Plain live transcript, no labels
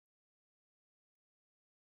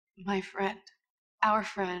My friend, our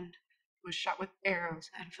friend, was shot with arrows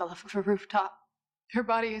and fell off of a rooftop. Her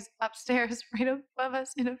body is upstairs, right above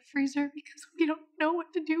us in a freezer because we don't know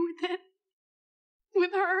what to do with it.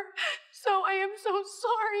 With her. So I am so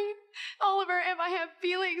sorry, Oliver, if I have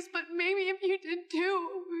feelings, but maybe if you did too.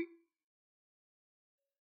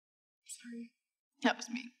 Sorry. That was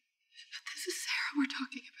me. But this is Sarah we're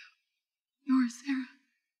talking about. You're Sarah.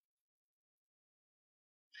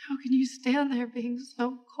 How can you stand there being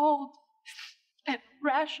so cold and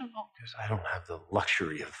rational? Because I don't have the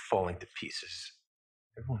luxury of falling to pieces.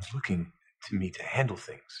 Everyone's looking to me to handle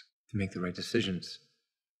things, to make the right decisions.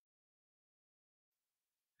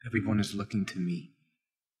 Everyone is looking to me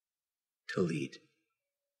to lead.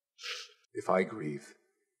 If I grieve,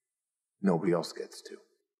 nobody else gets to.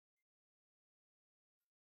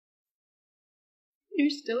 You're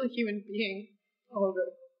still a human being, Oliver.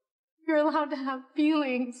 You're allowed to have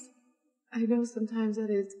feelings. I know sometimes that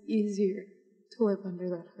is easier to live under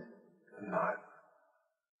that hood. I'm not.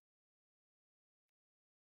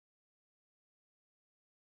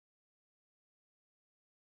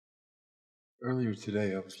 Earlier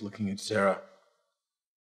today, I was looking at Sarah.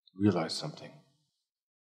 Realized something.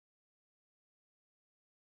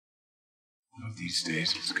 One of these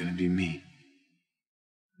days, it's going to be me.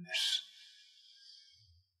 And this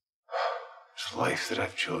life that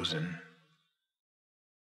I've chosen,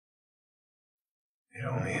 it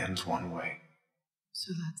only ends one way.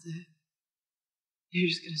 So that's it. You're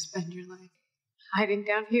just gonna spend your life hiding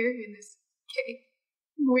down here in this cave,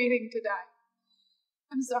 waiting to die.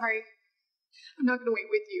 I'm sorry. I'm not gonna wait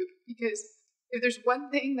with you, because if there's one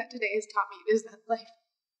thing that today has taught me, it is that life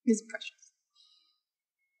is precious.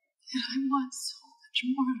 And I want so much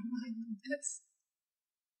more of mine than this.